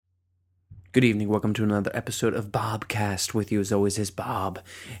Good evening, welcome to another episode of Bobcast. With you as always is Bob,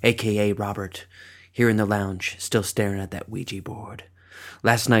 aka Robert, here in the lounge, still staring at that Ouija board.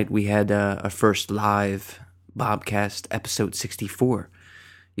 Last night we had our first live Bobcast, episode 64.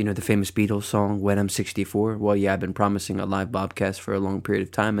 You know the famous Beatles song, When I'm 64? Well, yeah, I've been promising a live Bobcast for a long period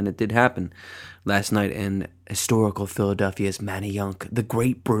of time, and it did happen. Last night in historical Philadelphia's Manayunk, the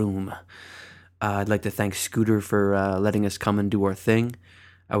Grape Room. I'd like to thank Scooter for letting us come and do our thing.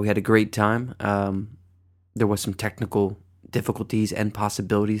 We had a great time. There was some technical difficulties and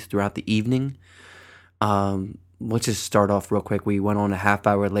possibilities throughout the evening. Let's just start off real quick. We went on a half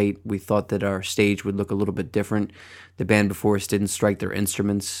hour late. We thought that our stage would look a little bit different. The band before us didn't strike their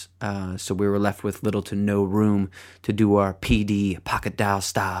instruments, so we were left with little to no room to do our PD pocket dial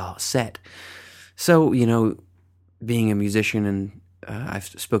style set. So, you know, being a musician, and I've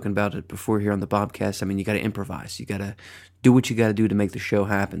spoken about it before here on the Bobcast, I mean, you got to improvise. You got to do what you got to do to make the show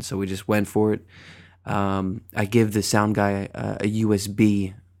happen. So we just went for it. I give the sound guy a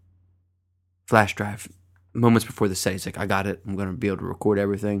USB flash drive moments before the set. He's like, I got it. I'm going to be able to record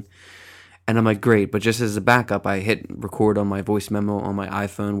everything. And I'm like, great. But just as a backup, I hit record on my voice memo on my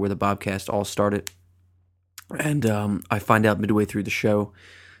iPhone where the Bobcast all started. And I find out midway through the show,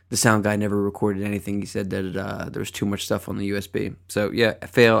 the sound guy never recorded anything. He said that there was too much stuff on the USB. So yeah,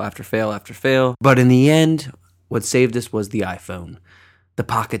 fail after fail after fail. But in the end, what saved us was the iPhone, the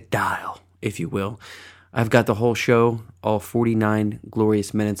pocket dial, if you will. I've got the whole show, all 49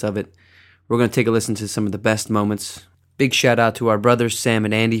 glorious minutes of it. We're going to take a listen to some of the best moments. Big shout out to our brothers, Sam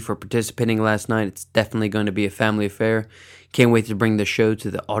and Andy, for participating last night. It's definitely going to be a family affair. Can't wait to bring the show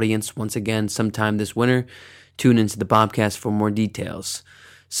to the audience once again sometime this winter. Tune into the Bobcast for more details.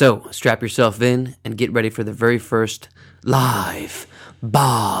 So, strap yourself in and get ready for the very first live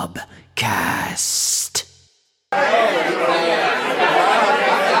Bobcast.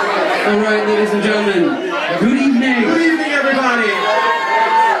 All right, ladies and gentlemen, good evening. Good evening, everybody.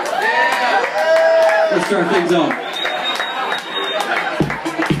 Let's start things off.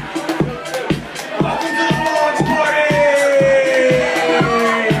 Welcome to the launch party.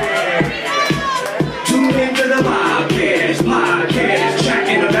 Tune into the podcast,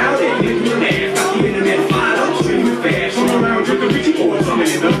 chatting about it, living your life. Got the internet fired up, streaming fast, from around drinking Ouija boards, something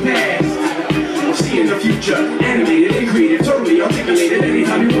in the past. Seeing the future, animated and creative, totally articulated.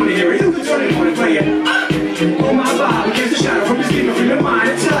 Anytime you want to hear it, you can turn it on and play it. Oh my Bob, cast a shadow from his skin, from your mind,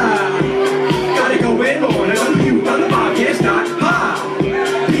 it's time. Got it going on at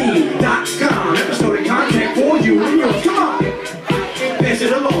www.thebobcast.com. Episode content for you and yours. Come on. Pass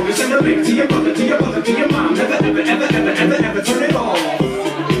it along and send a link to your brother, to your mother, to your mom. Never, ever, ever, ever, ever, ever turn it off.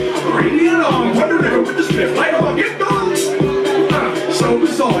 Bring it along, run the river with the spit, light on, get going. So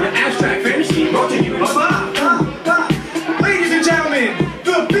bizarre, an abstract fantasy brought to you by Bob. Ladies and gentlemen,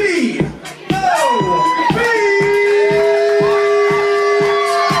 the B.O.B.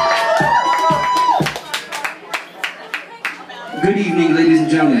 Good evening, ladies and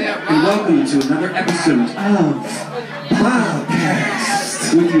gentlemen, and welcome to another episode of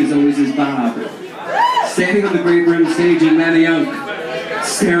Bobcast. With you as always is Bob, standing on the Grape Room stage in Manayunk,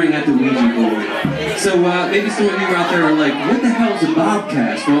 staring at the Ouija board. So maybe some of you out there are like, what the hell is a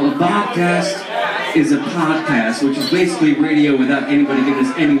Bobcast? Well, a Bobcast is a podcast, which is basically radio without anybody giving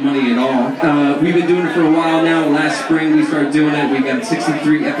us any money at all. We've been doing it for a while now. Last spring we started doing it. We got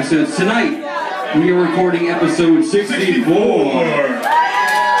 63 episodes. Tonight, we are recording episode 64.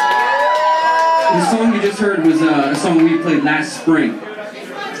 The song you just heard was a song we played last spring.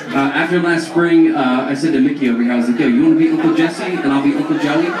 After last spring, I said to Mickey over here, I was like, yo, you want to be Uncle Jesse and I'll be Uncle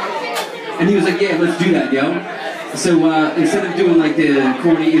Joey? And he was like, yeah, let's do that, yo. So instead of doing like the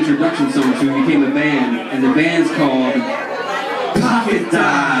corny introduction songs, we became a band, and the band's called Pocket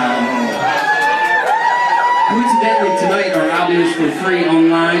Dial. Coincidentally, tonight our album is for free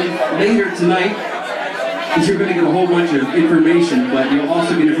online. Later tonight, you're going to get a whole bunch of information, but you'll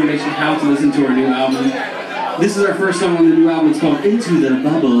also get information how to listen to our new album. This is our first song on the new album. It's called Into the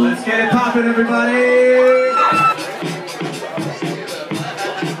Bubble. Let's get it poppin', everybody.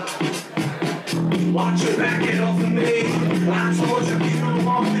 Watch your back, get off of me. I told you don't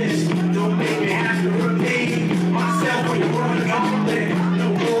want this. Don't make me have to repeat myself when you're running on it. No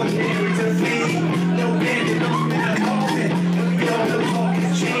ordinary to feed. No bandit, no matter coffin. And we all know talk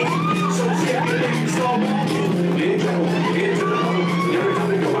is cheap. So take it and it's all walking. Into the hole. Every time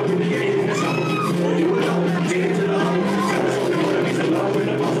we go out, we get in the trouble. You alone, get into the hole. Tell us what it means to love in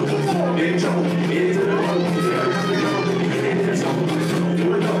the puzzle. Into the hole. Every time we go, we get in the trouble. You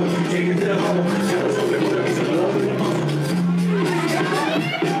alone, take it to the hole. Tell us what it means to love in the puzzle.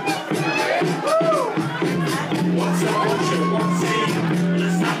 What's up, what you want to see?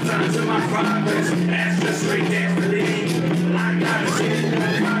 Let's not turn signs of my progress. That's just straight destiny. I got a shit in the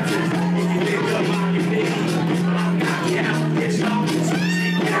process. If you pick up on your knees, I'll knock you out, get lost.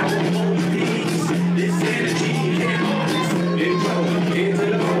 Stick down on both knees. This energy can't last. Intro into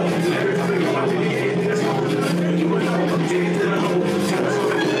the hole. Every time we go out, we get into the hole. You will know, dig into the hole. Tell us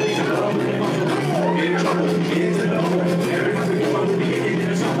what we need to love. Intro into the hole. Every time we go out, we get into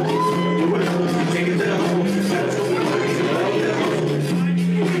the hole. You will know, dig into the hole. Tell us what we need to love.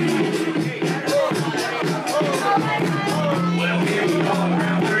 Well, here we are,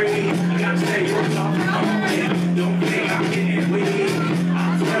 round three. I gotta stay on top of my man. Don't think I'm getting weak.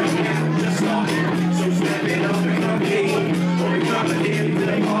 I'm turning out, just starting. So step it up and come king. Or become a daily to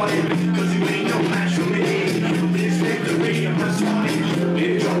the party. Cause you ain't no match for me. This victory, I'm just starting.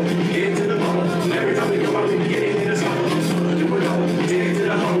 Intro, into the ball. Every time we go out, we get into the zone. You will know, dig into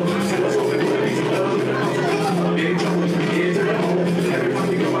the hole. Tell us what we want, we need to love. Intro, into the hole. Every time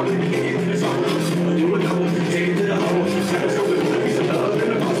we go out, we get into the zone. You will know, dig into the hole. Tell us what we want, we need to love.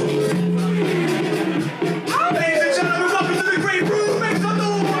 Ladies and gentlemen, welcome to the Grape Room. Make some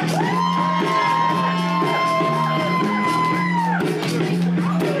noise.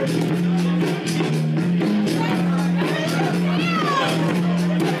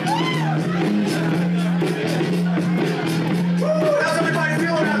 How's everybody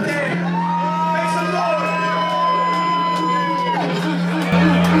feeling out there? Make some noise.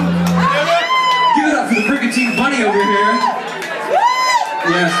 Give it up for the Brigantine Bunny over here.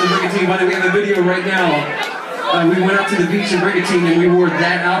 Yes, the Brigantine Bunny. We have a video right now. We went out to the beach in Brigantine and we wore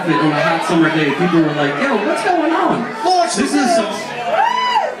that outfit on a hot summer day. People were like, yo, what's going on?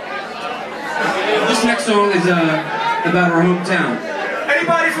 This next song is about our hometown.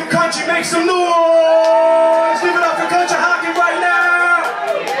 Anybody from country, make some noise. Give it up for country hockey right now.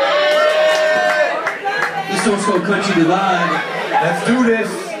 This song's called Country Divide. Let's do this.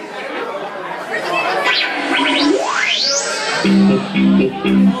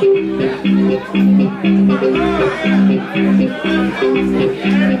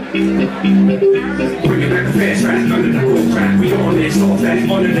 Bringing back the fast track, under the road track. We on this, off that,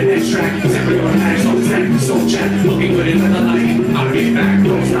 under the next track. Exactly on the last, on the track, soul chat. Looking good another light. I'll get back,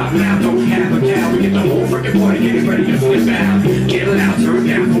 don't stop now, don't have a cow. We get the whole freaking party, getting ready to flip out. Get it out, turn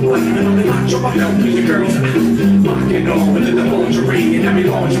down for what? Another notch, jump up, help me, the girls. Locking on with the lingerie and every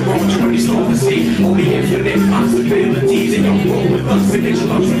lingerie when you start to see all the infinite possibilities. And you'll roll with us and get your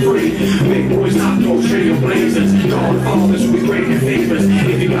lunch for free. Big boys, top dogs, radio blazers. Godfathers with great favors.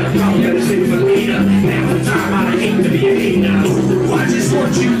 If you got a problem, better say for later. Now's the time, I hate to be a hater. I just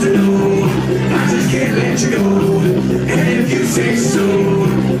want you to know I just can't let you go. And if you say so,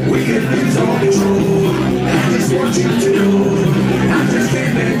 we could lose all control. I just want you to know I just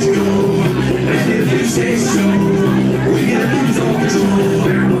can't let you go. And if you say so, we can lose all control.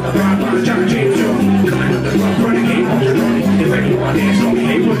 Down on the bar, John James Jones. Coming up the club, running game on the road. If anyone dance on me,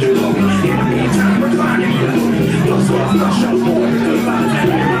 hey, what you love? In the meantime, we're finding you. Plus, well, flush up for the good vibes. And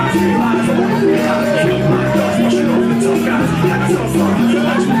we're rising, live for the real house. Keep my thoughts pushing off the tough guys. Like a tough fun,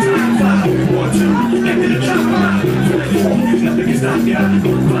 watch my time fly. 1, 2, and then the top line. 4, nothing can stop ya.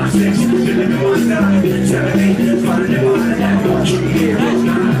 5, 6, you're living one time. 7, 8, finding your mind. And 1, 2, heroes,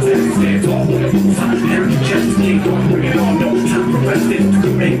 9, 10, stand tall. 5, down, just keep on, bring it on. No time for resting.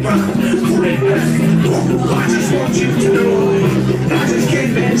 Make rhyme, great best. I just want you to know I just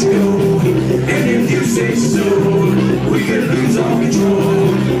can't let you go. And if you say so, we can lose all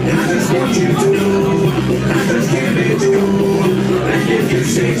control. I just want you to know I just can't let you go. And if you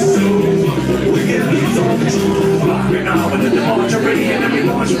say so, we can lose all control. Rockin' on with the lingerie and every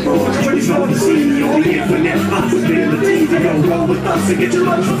launch approach. When you start to see all the infinite possibilities, you go roll with us and get your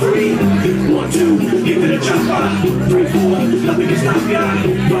lunch for free. 1, 2, give it a jump. 3, 4, nothing can stop ya.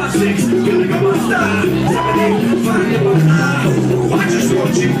 5, 6, feeling like a monster. 7, 8, find your mind. I just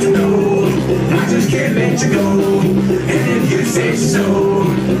want you to know I just can't let you go. And if you say so,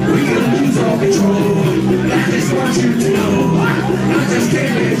 we can lose all control. I just want you to know I just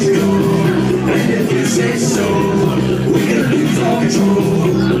can't let you go. And if you say so, we can lose all control.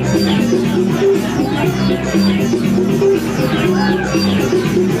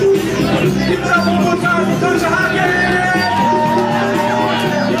 Give it up one more time for Country Hockey!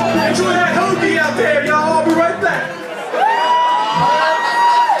 Enjoy that hoagie out there, y'all. I'll be right back.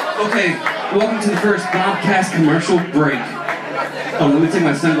 Okay, welcome to the first Bobcast commercial break. Oh, let me take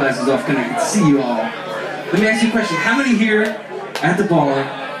my sunglasses off because I can see you all. Let me ask you a question. How many here at the bar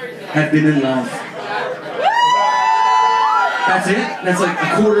have been in love? That's it? That's like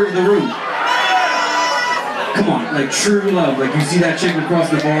a quarter of the room. Come on, like true love. Like you see that chick across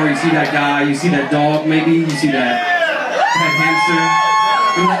the bar, you see that guy, you see that dog maybe, you see that hamster.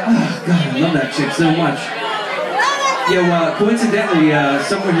 I'm like, oh God, I love that chick so much. Yeah, coincidentally,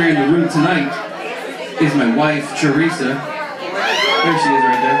 somewhere here in the room tonight is my wife, Teresa. There she is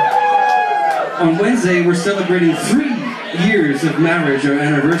right there. On Wednesday, we're celebrating 3 years of marriage, our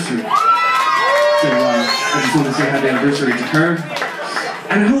anniversary. So I just want to say happy anniversary to her.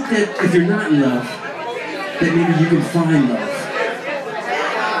 And I hope that if you're not in love, that maybe you can find love.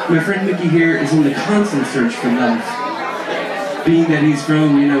 My friend Mickey here is on the constant search for love. Being that he's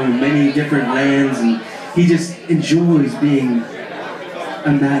from, many different lands, and he just enjoys being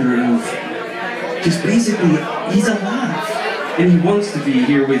a matter of just basically, he's alive. And he wants to be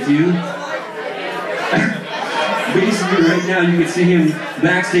here with you. Basically, right now, you can see him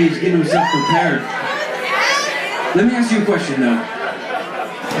backstage getting himself prepared. Let me ask you a question, though.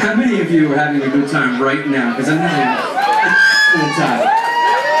 How many of you are having a good time right now? Because I'm having an excellent time.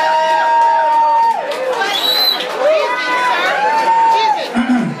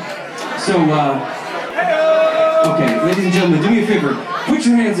 So, okay, ladies and gentlemen, do me a favor. Put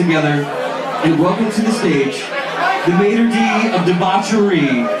your hands together and welcome to the stage, the Mater D of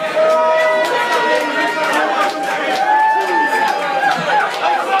debauchery.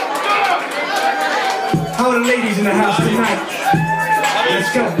 How are the ladies in the house tonight?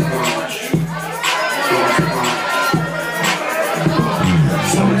 Let's go.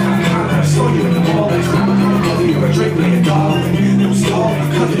 Summertime, I saw you in the mall last time. I'm gonna love you, you're a drink playing dog. No stall,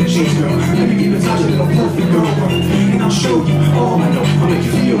 cut to the cheese, girl. Let me give it touch a little perfect girl. And I'll show you all I know. I'll make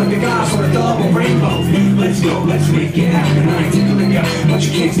you feel like the guys on a double rainbow. Let's go, let's make it happen. I ain't tickling ya, but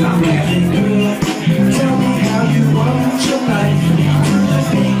you can't stop laughing. Girl, tell me how you want your life to be.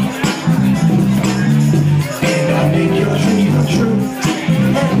 And I'll make your dream come true.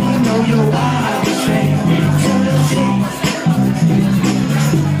 Let me know your wildest fantasy.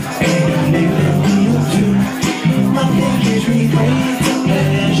 And I'll make them real too. Nothing gives me greater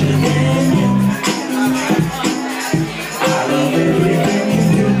pleasure than you. I love everything you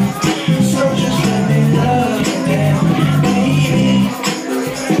do. So just let me love you down, baby.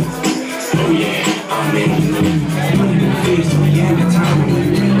 Oh yeah, I'm in the mood. Put it in the face till the end of time. When you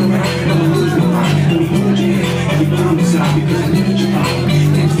ring around, I'ma lose my mind. Let me hold your hand, every pound inside, because I need your body.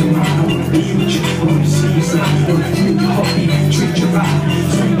 Next to mine, I wanna be with you. I wanna see you smile, I wanna feel your heartbeat, treat you right.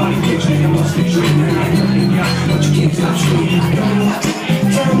 Somebody picture me, I must be dreaming. I ain't hurting ya, but you can't stop screaming.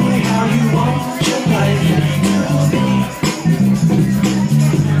 Tell me how you want your life to be.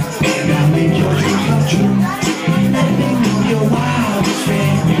 And I'll make your dreams come true. Let me know your wildest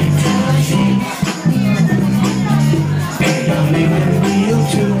fantasies. And I'll make them real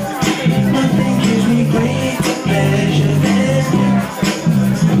too. Nothing gives me greater pleasure than you.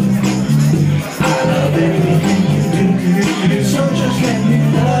 I love everything you do. So just let me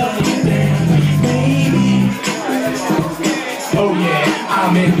love you then, baby. Oh yeah,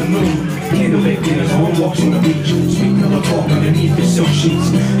 I'm in the mood. Candlelit dinners, home walks on the beach. Sweet pillow talk underneath the silk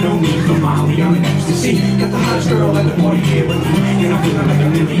sheets. No need for Molly, I'm in ecstasy. Got the hottest girl at the party here with me. And I'm feeling like a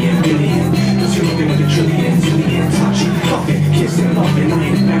billion. Cause you're looking at the trillions, touching, fucking, kissing, loving. I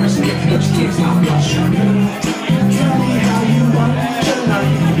ain't embarrassing you, but you can't stop blushing. Tell me how you want your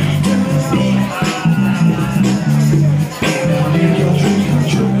life to be. And I'll make your dreams come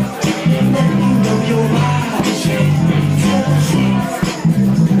true. Let me know your wildest fantasies.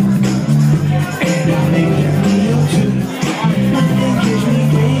 And I'll make them real too. Nothing gives me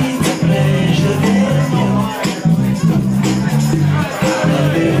greater pleasure than you. I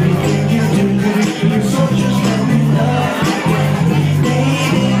love everything you do. So just let me love you,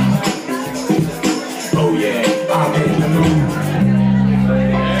 baby. Oh yeah, I'm in the mood.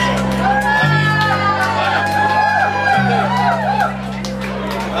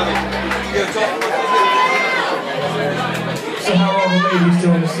 So how are all the ladies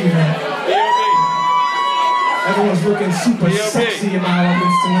doing this evening? Everyone's looking super sexy in my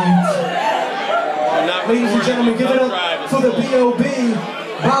audience tonight. Ladies and gentlemen, give it up for the B.O.B.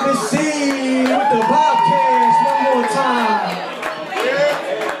 Bobby C. with the Bobcast one more time.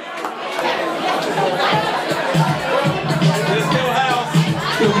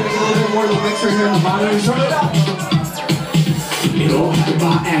 Still getting a little bit more of the mix right here in the bottom. Turn it up. It all happened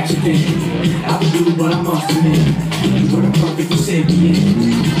by accident. I was rude, but I must admit, you were the perfect recipient.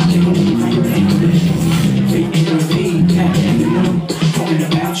 I can't believe how you're handling. Fate intervened, that afternoon, talking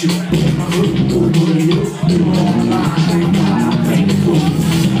about you. My crew, what do you do? You were on the line, thank God I played the fool.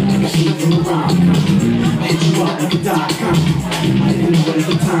 I can see you around, I hit you up like a .com. I didn't know it at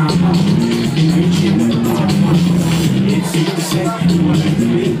the time, you know you can't let it go. It's safe to say, you were meant to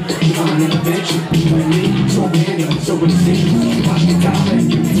be. You are an adventure, you and me, so manual, so it seems. Watch me die and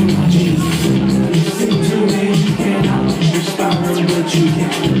give me to my jeans. Listen to me, you cannot inspire what you can.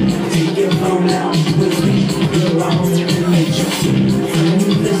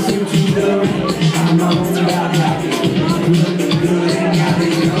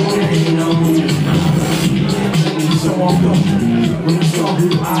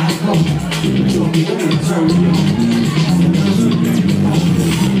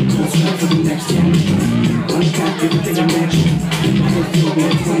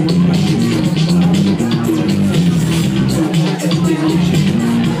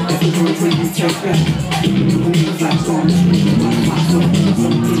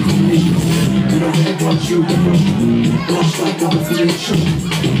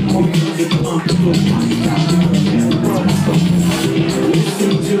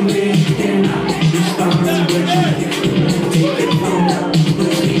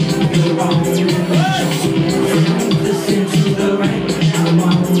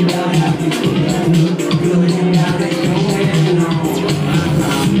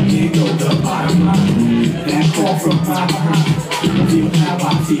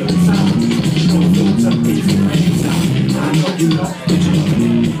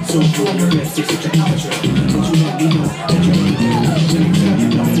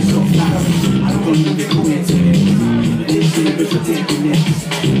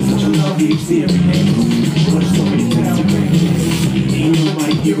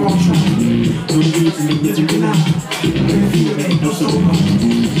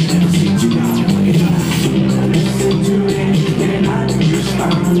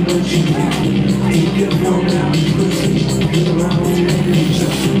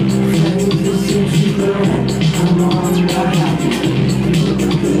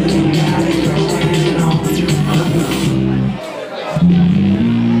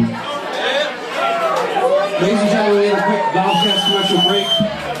 Ladies and gentlemen, we had a quick Bobcast commercial break.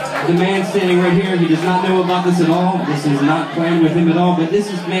 The man standing right here, he does not know about this at all. This is not planned with him at all, but this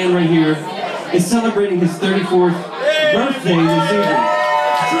is man right here is celebrating his 34th birthday this evening.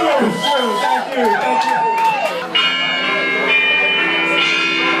 Thank you.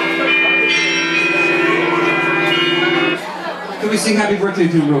 Can we sing happy birthday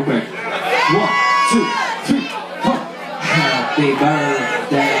to him real quick? 1, 2, 3, 4. Happy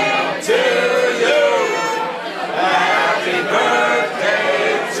birthday to you. Happy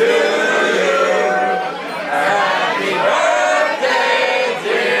birthday to you. Happy birthday,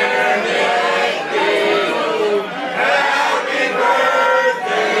 dear Nicky. Happy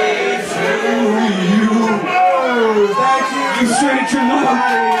birthday to you. Oh, thank you. You straight your love.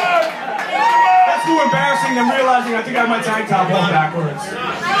 That's too embarrassing. I'm realizing I think I have my tank top on backwards.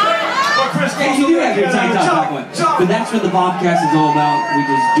 But Chris, Hey, you do have your tank top back one. But that's what the Bobcast is all about. We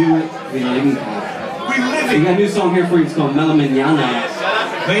just do it. We don't even call. We live We it. got a new song here for you. It's called Mela Manana.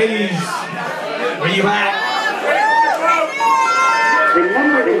 Ladies, where you at? The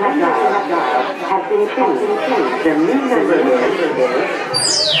number you have dialed has been changed. The new number is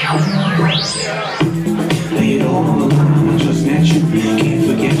Lay it all on the line, I just met you. Can't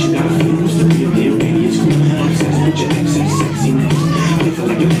forget you, got a feeling to reappear, baby, it's cool. Obsessed with your excess sexiness. You feel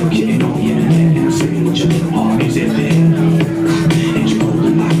like a little kitten on the internet, and I'm sitting with your little heart, is it there? And you're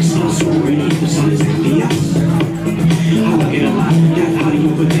golden like a sun, so pretty, the sun is envious. I like it a lot, that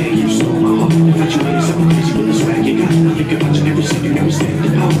hottie over there, you stole my heart. Infatuated, so crazy with the swag you got. I think about you every second, every step of the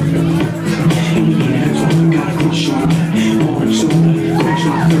power. And we ain't hands on, gotta cross your line. Orange soda, quench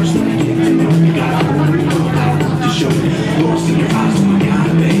my thirst when I get to know you. Got a whole new world I want to show you. Lost in your eyes,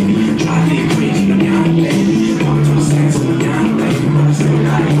 manana, baby. Drive me crazy, manana, baby. Come to my sense, manana, baby. But I still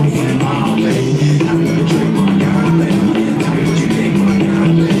got it over the mile, baby. Tell me what you drink, manana, baby. Tell me what you think,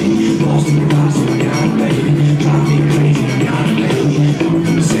 manana, baby. Lost in your eyes, manana, baby. Drive me crazy, manana, baby. Come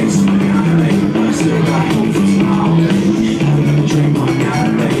to my sense, manana, baby. But I still got it over the mile, baby. Tell me what you drink,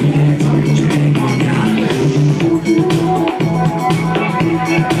 manana, baby. Tell me what you think, manana, baby.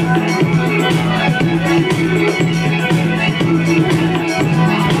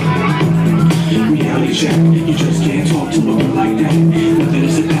 Reality check, you just can't talk to a girl like that. Nothing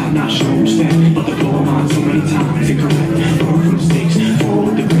is about not showing respect, but the blow of mine so many times incorrect. Learn from mistakes, fall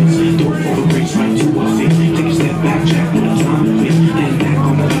with the grace, don't fall the grace right to our face. Take a step back, check when it's time to place, and back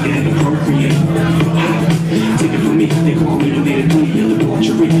on the weekend and procreate. Take it from me, they call me when they do the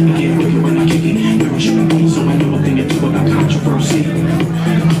debauchery. I can't look it when I kick it, where it shouldn't be, so I know a thing or two about controversy.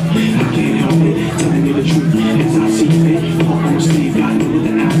 I can't help it, telling me the truth as I see fit. Walk on Steve, got me with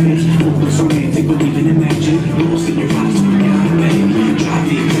the outfits. Open so romantic, believing in magic. Lost in your eyes, manana, baby. Drive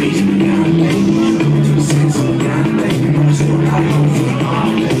me crazy, manana, baby. Come to the sense of manana, baby. But I still got it over the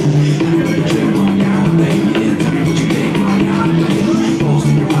mile, baby. Tell me what you drink, manana, baby. Yeah, tell me what you think, manana, baby. Lost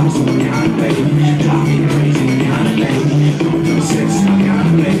in your eyes, manana, baby. Drive me crazy, manana, baby. Come to the sense of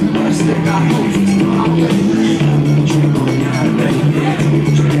manana, baby. But I still got it over the mile, baby. Tell me what you drink, manana, baby. Yeah, tell me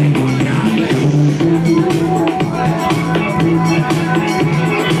what you think, manana, baby.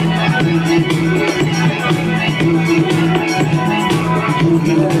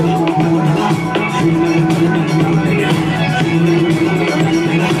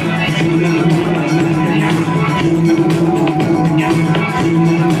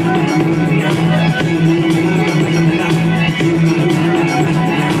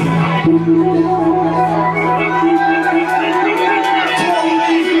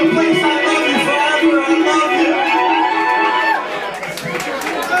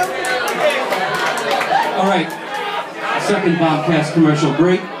 Second Bobcast commercial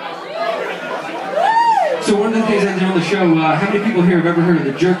break. So one of the things I do on the show, how many people here have ever heard of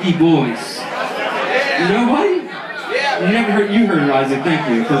the Jerky Boys? Nobody? You heard it, Isaac. Thank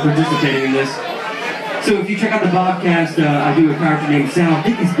you for participating in this. So if you check out the Bobcast, I do a character named Sal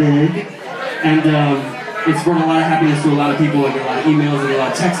Dickinsburg, and it's brought a lot of happiness to a lot of people. I get a lot of emails and a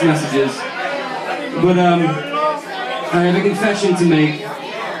lot of text messages. But I have a confession to make.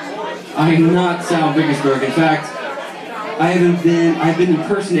 I am not Sal Dickinsburg. In fact, I've been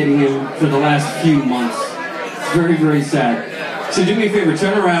impersonating him for the last few months. It's very, very sad. So do me a favor,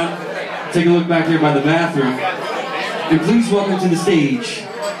 turn around, take a look back there by the bathroom, and please welcome to the stage,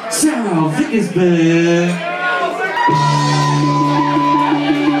 Sal Dickinsburg.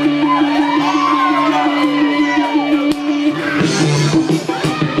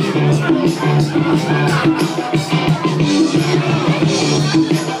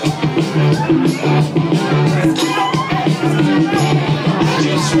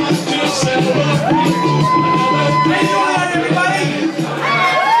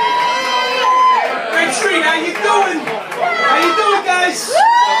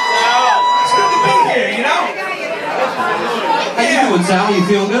 Sal, you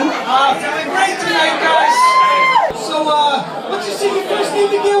feel good? Feeling great tonight, guys. So, what'd you say your first name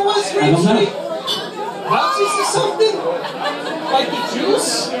again was? Grape Street? Welch's or something? Like the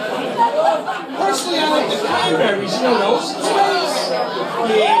juice? Personally, I like the cranberries, you know those sprays?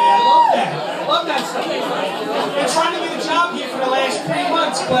 Yeah, I love that. Love that stuff. Been trying to get a job here for the last 3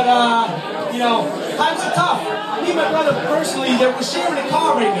 months, but, you know, times are tough. Me and my brother, personally, we're sharing a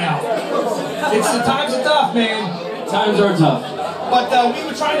car right now. The times are tough, man. Times are tough. But we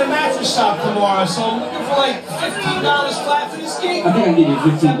were trying to mattress shop tomorrow, so I'm looking for like $15 flat for this gig. I think I can give you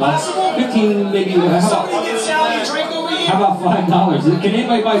 15 bucks. 15 maybe. Somebody get Sally a drink over here. How about $5? Can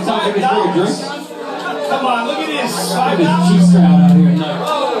anybody buy something for a drink? Come on, look at this. $5. Look at this cheese crowd out here. No.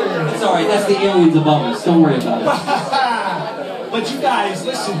 It's alright, that's the aliens above us. Don't worry about it. But you guys,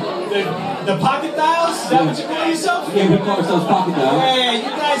 listen, the pocket dials, is that what you call yourself? Yeah, we call ourselves pocket dials. Yeah, you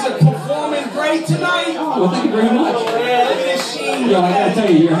guys are performing great tonight. Oh, well, thank you very much. Yeah, look at this sheen. Yo, I gotta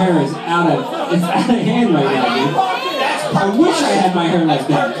tell you, your hair is out of hand right now, dude. That's per I wish I had my hair like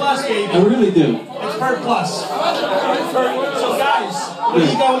that. Per plus, baby. I really do. It's per plus. So guys, what are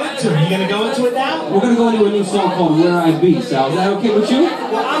you going into? Are you gonna go into it now? We're gonna go into a new song called Where I Be, Sal. Is that okay with you?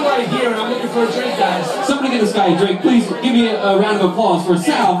 Well, I'm right here and I'm looking for a drink, guys. Somebody get this guy a drink. Please give me a round of applause for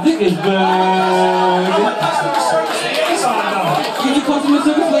Sal Dickinsburg. I'm a customer service liaison, though. You're the customer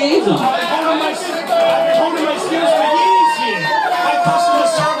service liaison. I've been honing my skills for years here. My customer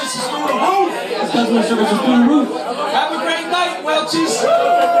service is through the roof. This customer service is through the roof. Have a great night, Welch's.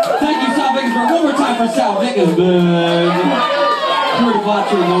 Thank you, Sal Dickinsburg. One more time for Sal Dickinsburg. We're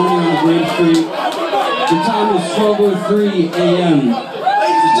watching over here on Grape Street. The time is 12:03 a.m.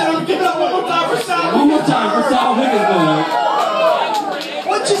 Ladies and gentlemen, give it up one more time for Sal. One more time for Sal Dickinsburg.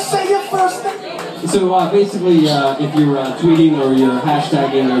 What'd you say your first name? So basically, if you're tweeting or you're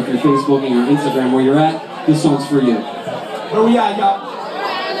hashtagging or if you're Facebooking or Instagram where you're at, this song's for you. Where we at, y'all?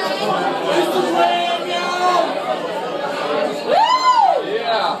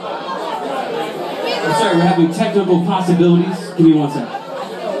 I'm sorry, we're having technical possibilities. Give me 1 second.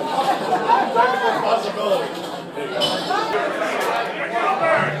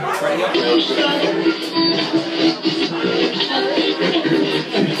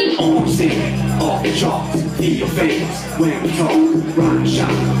 On scene, off the charts, in your face, when we talk, rhyme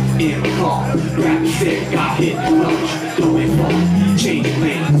shot, in the car, grab the stick, got hit the lunch, going far, changing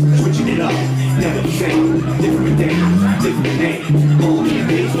lanes, switching it up, never the same, different day, different name, only a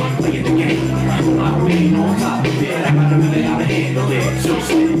base, playing the game, I remain on top of it, I gotta really how to handle it, so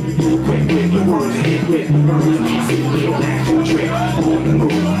slick, quick with the words I hit with, burn, see a little natural trick, on the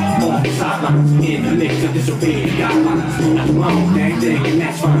move, off the sidelines, in the mix of disobeying guidelines, not alone, dang, and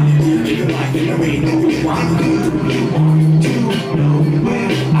that's fine. Live your life and there ain't no rewind. You want to know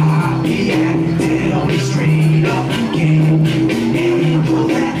where I be at? Dead on the straight up. Can you handle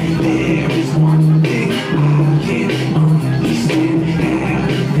that? There is one thing I can't understand.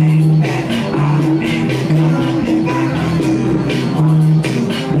 Everything that I am coming back. You want to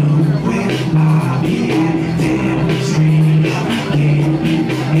know where I be at? Dead on the straight up. Can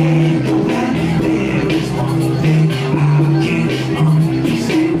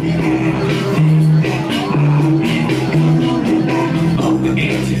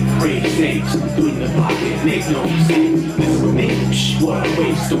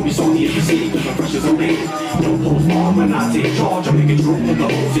waste. Don't be salty if you see, cause my pressure's on me. Don't post long when I take charge. I'm in control of the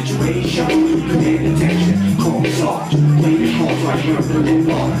whole situation. Command attention, call me Sarge. Play your cards right here, put it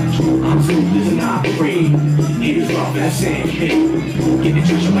large. I'm smooth as an operator. Haters rough as sandpaper. Get the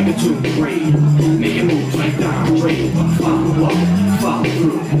treasure like a tomb grave. Making moves like Don Draper. Follow up, follow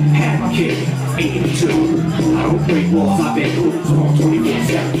through. Have my kick, 82. I don't break walls, I bend rules. On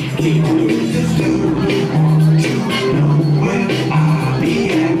 24/7, keep the news. Just do you want to know where I be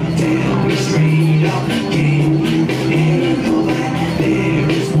at? Tell me straight up, can you handle that? There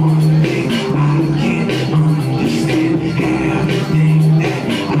is one thing I can't understand. Everything that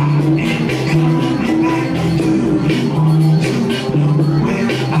I am coming back. Do you want to know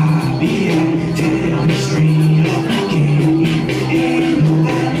where I be at? Tell me straight up, can you handle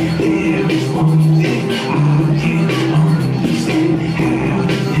that? There is one thing I can't understand.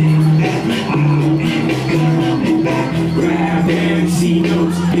 Everything that I am coming back. Grab MC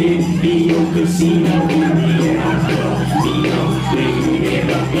notes, video casino, let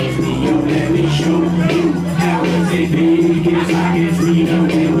me show you how it's a big as I get Reno,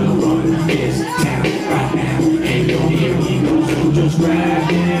 and we'll run this town right now. And yo, here we go, so just grab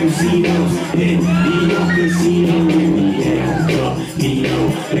MC notes, video casino, let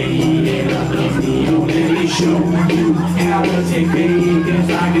me show you how it's a big as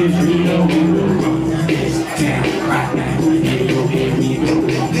I get Reno, and we'll run this town right now. And yo, here we go.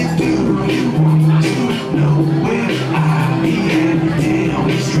 Do you want to know where I be at? Tell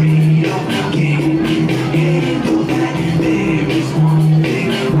me straight up, can you handle that? There is one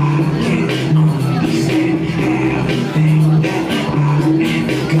thing I can't understand. Everything that I am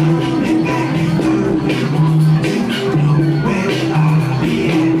coming back. Do you want to know where I be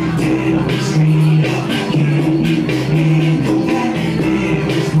at? Tell me straight up, can you handle that? There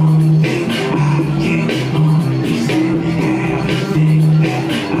is one thing I can't understand. Everything that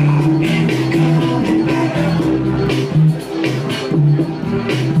I am coming back.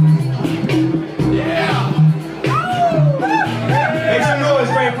 Make some noise,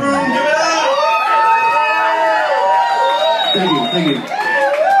 Grape Room. Give it up. Thank you.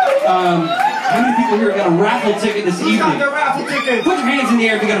 How many people here got a raffle ticket this Who's got evening? the raffle ticket? Put your hands in the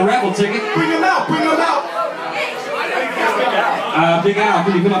air if you got a raffle ticket. Bring them out. Bring them out. Big Al,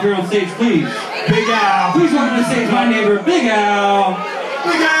 can you come up here on stage, please? Big Al. Please welcome to the stage my neighbor, Big Al.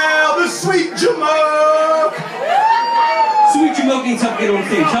 Big Al, the sweet Jamoke. Sweet Jamoke, help get on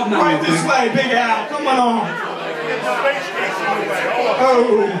stage. Help him out. Right this way, Big Al. Come on.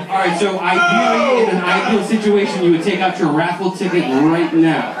 Oh. All right, so ideally, in an ideal situation, you would take out your raffle ticket right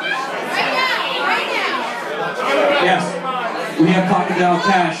now. Yes, we have pocket dial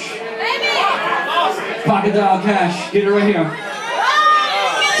cash. Pocket dial cash. Get it right here.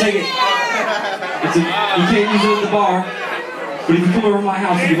 Take it. You can't use it at the bar, but if you come over to my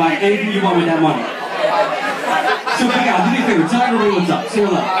house, you can buy anything you want with that money. So Big Al, do me a favor. Tell everybody what's up. Say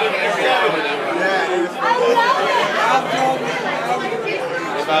hello.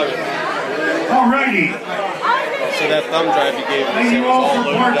 Alrighty. So that thumb drive you gave me, Thank you all for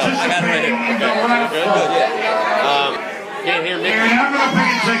participating in the raffle. Can't hear me. You're now going to pick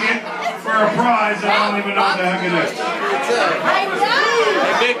a ticket for a prize that I don't even know what the heck it is. Hey,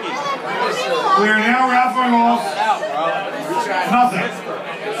 Vicky. We are now raffling off nothing.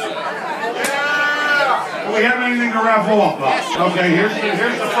 Do we have anything to raffle off, Bob? Okay, here's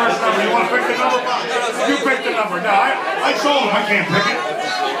the first number. You want to pick the number, Bob? You pick the number. No, I sold him. I can't pick it.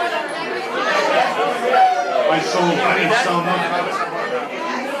 I didn't sell nothing.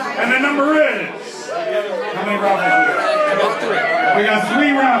 And the number is, how many raffles we got? We got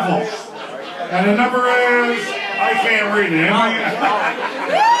 3 raffles. And the number is, I can't read it.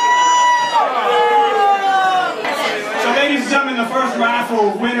 So, ladies and gentlemen, the first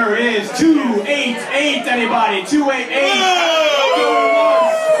raffle winner is 288. Anybody? 288.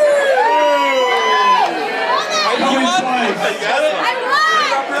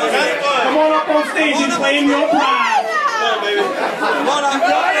 Come on up on stage and claim your prize. Come on, baby. Come on, I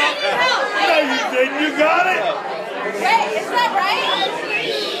got it. You got it? Wait, is that right?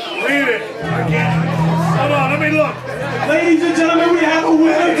 Read it. I can't. Hold on, let me look. Ladies and gentlemen, we have a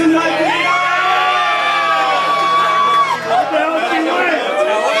winner tonight. What the hell did you win?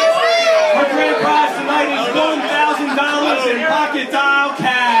 Our grand prize tonight is $1,000 in pocket dial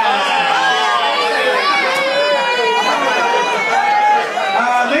cash.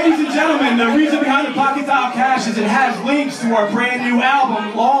 Ladies and gentlemen, the reason behind the pocket dial cash is it has links to our brand new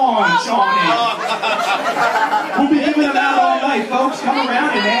album launch on it. We'll be giving them out all night. night, folks. Come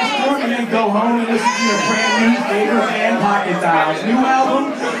around and ask for it, and then go home and listen to your brand new favorite band, Pocket Dials. New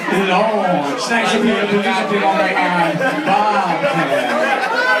album, launch. Thanks for being participating on that Bobcast.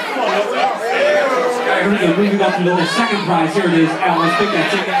 Alright, here we go. Moving on to the second prize. Here it is. Al, let's pick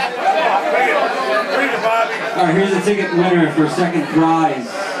that ticket. Alright, here's the ticket winner for second prize.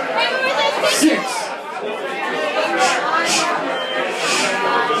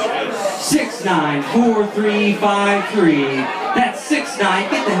 694353. That's 69.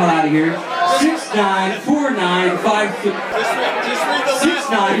 Get the hell out of here. 694953.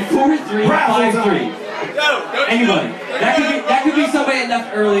 694353. Anybody. That could be somebody that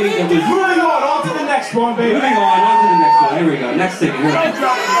left early. That was Moving on to the next one, baby. moving on to the next one. Here we go. Next ticket. Here we go.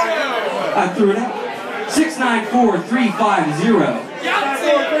 I threw it out. 694350.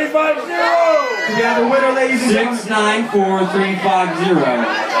 350. We have a winner, ladies and gentlemen.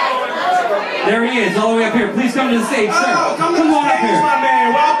 694350. There he is, all the way up here. Please come to the stage, sir. Oh, come on up stage, here. my man.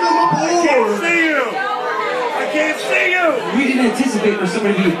 Welcome aboard. I can't see you. I can't see you. We didn't anticipate for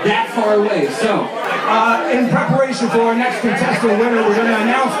somebody to be that far away, so. In preparation for our next contestant winner, we're going to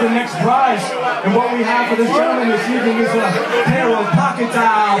announce the next prize. And what we have for this gentleman this evening is a pair of Pocket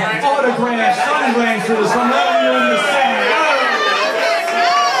Dial autographed sunglasses from earlier in the set.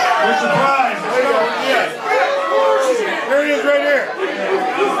 What's the prize? Wait over here. Here he is, right here.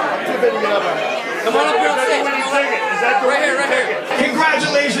 Come on up here on stage. Is that the Right here.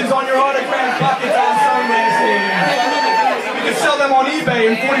 Congratulations on your autographed Pocket Dial sunglasses. You can sell them on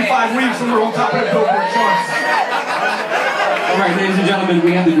eBay in 45 weeks and we're on top of the Billboard charts. All right, ladies and gentlemen,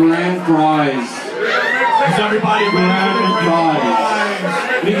 we have the grand prize. Is everybody ready for the grand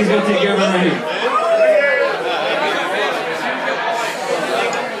prize? Mickey's going to take care of it right here.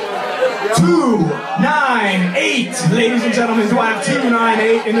 298, ladies and gentlemen. Do I have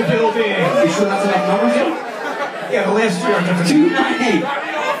 298 in the building? You sure that's enough numbers yet? Yeah, the last three are different. 298.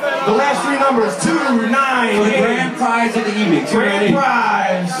 The last three numbers, 298. For the grand prize of the evening. Grand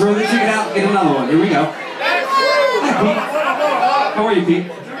prize. Throw the ticket out, get another one. Here we go. Hi, Pete. How are you, Pete?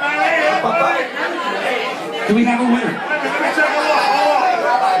 Do we have a winner?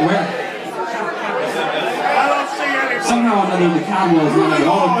 Where? Somehow or another, the Cowboys won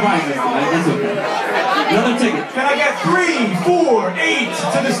all the prizes tonight. That's okay. Another ticket. Can I get 3, 4, 8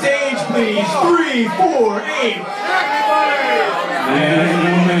 to the stage, please? 3, 4, 8.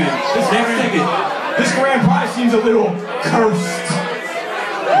 Man. This next ticket. This grand prize seems a little cursed.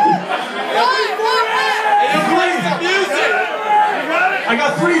 I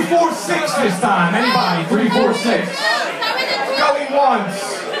got 3, 4, 6 this time. Anybody? 3, 4, 6. Going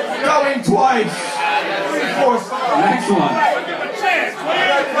once. Going twice. 3, 4, 6. Next one.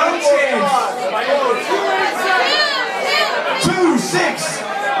 No chance. 2, 6.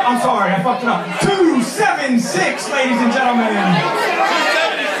 I'm sorry, I fucked it up. 276, ladies and gentlemen.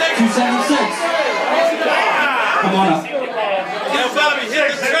 276. Come on up. Yeah, Bobby,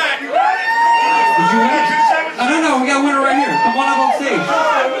 hit the track. Did you win? I don't know. We got a winner right here. Come on up on stage.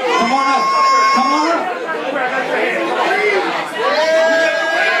 Come on up. Come on up.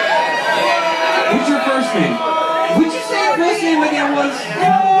 What's your first name? Would you say your first name again was?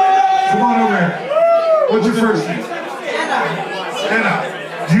 Come on over here. What's your first name? Anna.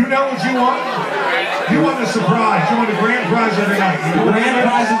 Do you know what you want? You want the surprise. You want the grand prize of the night. The grand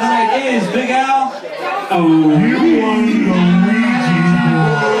prize of the night is Big Al. Oh, You want the Ouija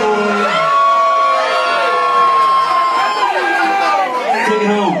board. take it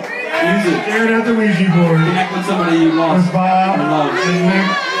home. Use it. Staring at the Ouija board. Connect with somebody you lost. With Bob or love. and Nick.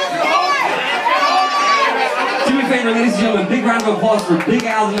 Do me a favor, ladies and gentlemen. Big round of applause for Big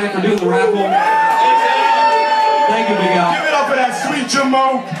Al tonight for doing the raffle. Thank you, Big Al. Give it up for that sweet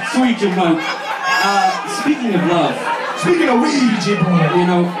jamoke. Sweet Jamoke. Speaking of love, Speaking of Ouija board. you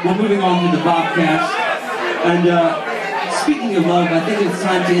know, we're moving on to the Bobcast. And speaking of love, I think it's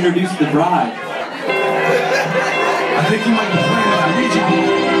time to introduce the bride. I think he might be playing that Ouija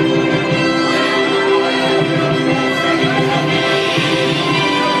board.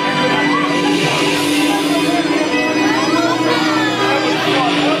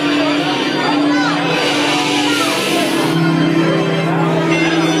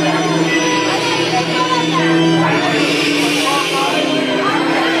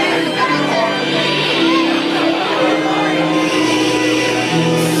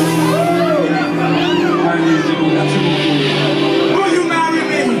 Will you marry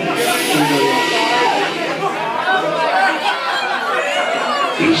me?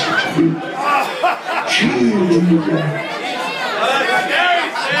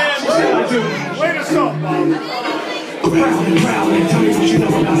 Way to stop, Bob. Proud and tell me what you know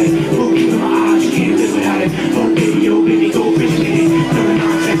about it. Look into my eyes, you can't live without it. Oh baby, go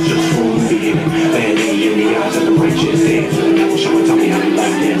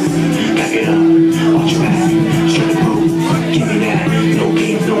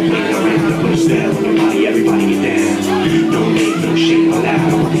style on your body, everybody get down. Don't make no shame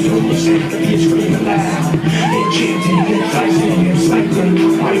allowed. On the only sound of you scream aloud. Enchanting, enticing, exciting,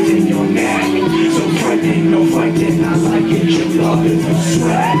 fighting your neck. So frightening, no fighting. I like it, your love is a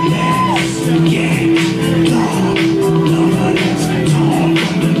swag. Let's get dog. Lover, let's talk.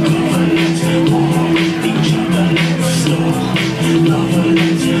 Undercover, let's walk. Each other, let's talk. Lover,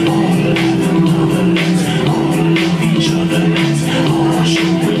 let's all love each other, let's all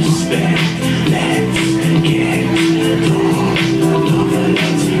show respect. Let's get dog. Lover,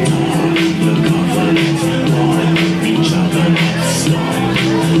 let's talk. Undercover, let's all each other, let's talk.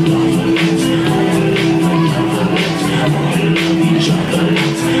 Lover, let's all each other,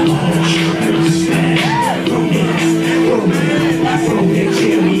 let's all show respect. Romance,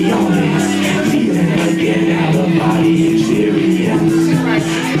 carry on. Feeling like an out-of-body experience.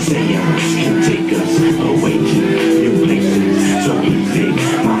 Seance can take us away to new places. So please take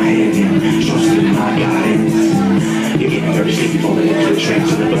my hand and trust in my guidance. You're getting very sleepy, falling into the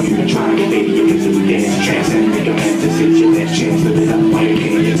trance of the Bermuda Triangle. Baby, you're into the dance trance and make a man to sit your best chance. Live it up while you're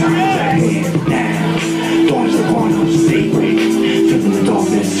getting your time at hand. Now, dawn's the corner, daybreak. Feeling the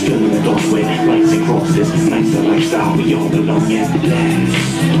darkness, feeling the dark way. Lights and crosses, nights the lifestyle we all belong in. Let's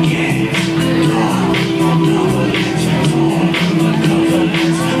get dark. Let's talk. Undercover,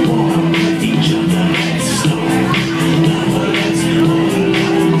 let's walk with each other. Let's start. Let's all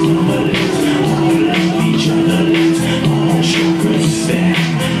love each other. Let's all show respect.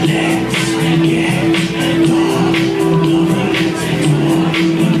 Let's get dark. Let's talk.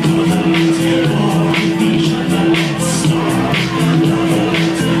 Undercover, let's walk with each other. Let's start.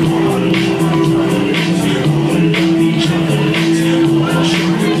 Let's all love each other. Let's all show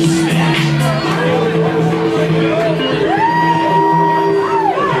respect.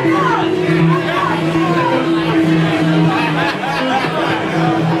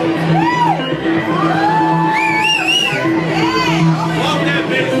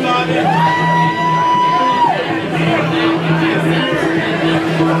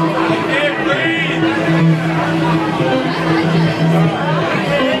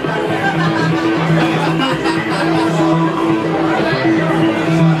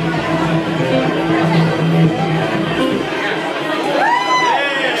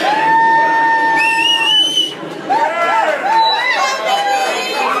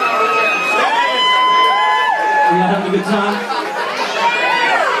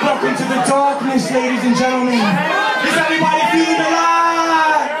 Welcome to the darkness, ladies and gentlemen. Is everybody feeling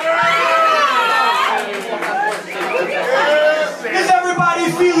alive? Is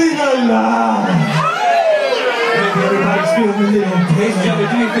everybody feeling alive? Maybe everybody's feeling a little Ladies and dizzy. gentlemen,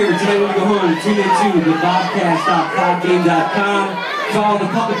 do me a favor. Tonight when you go home, tune into the Bobcast.podgame.com. Follow the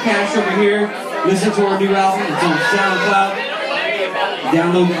Puppet Cast over here. Listen to our new album. It's on SoundCloud.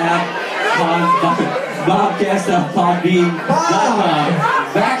 Download the app.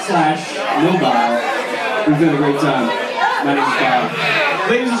 Bobcast.podbean.com/no-bile. We've had a great time. My name is Bob.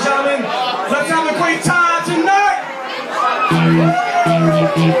 Ladies and gentlemen, let's have a great time tonight!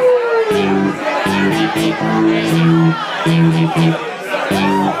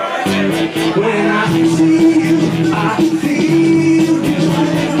 When I see you, I feel you.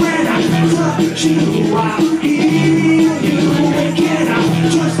 When I touch you, I heal you. Can I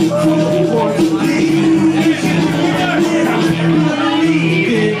just want to leave you? When I believe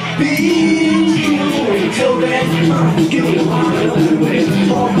it, being you. Until then, give me a mind a little bit.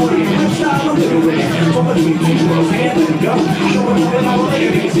 All body and lifestyle a little bit. From between two worlds, and let it go. Showing up and all the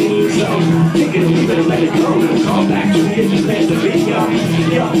everything, so take it or leave it and let it go. Come back to me if you plan to be young.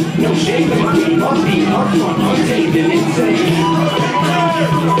 Yo, no shame in my game, must be upfront, untamed and insane.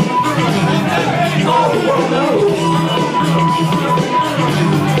 All the world knows.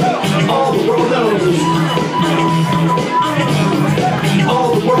 All the world knows. All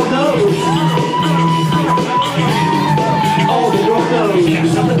the world knows. All the world knows.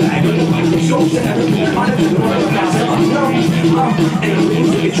 Cash out the bag of the mic, so sad. Might have been the world now, so I know. And I'm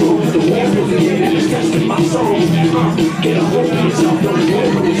losing control of the war was in and it's testing my soul. Get a hold of yourself, don't go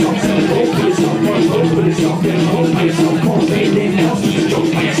for yourself, set a goal for yourself, run low for yourself, get a hold by yourself, call anything else, you should joke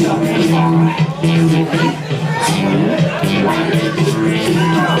by yourself.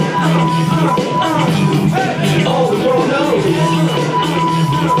 All the world knows.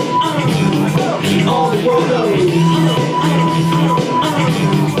 All the world knows.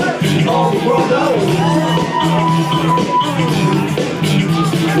 All the world knows.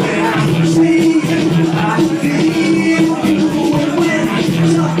 When I see you, I feel you. When I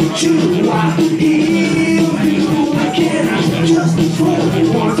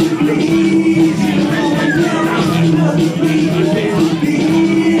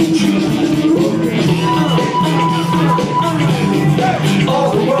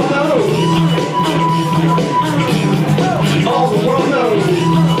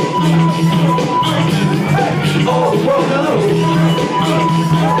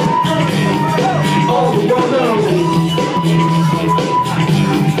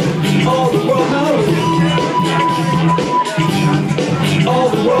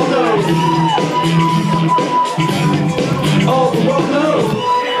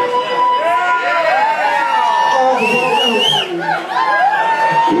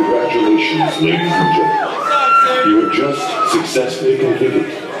successfully completed,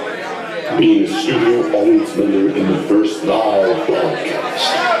 being a studio audience member in the first live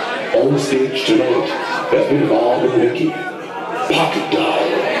broadcast. On stage tonight, Bethany, Bob, and Ricky, Pocket Dial.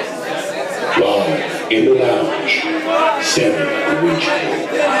 Live in the lounge, staring at the Ouija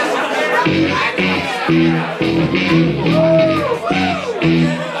board.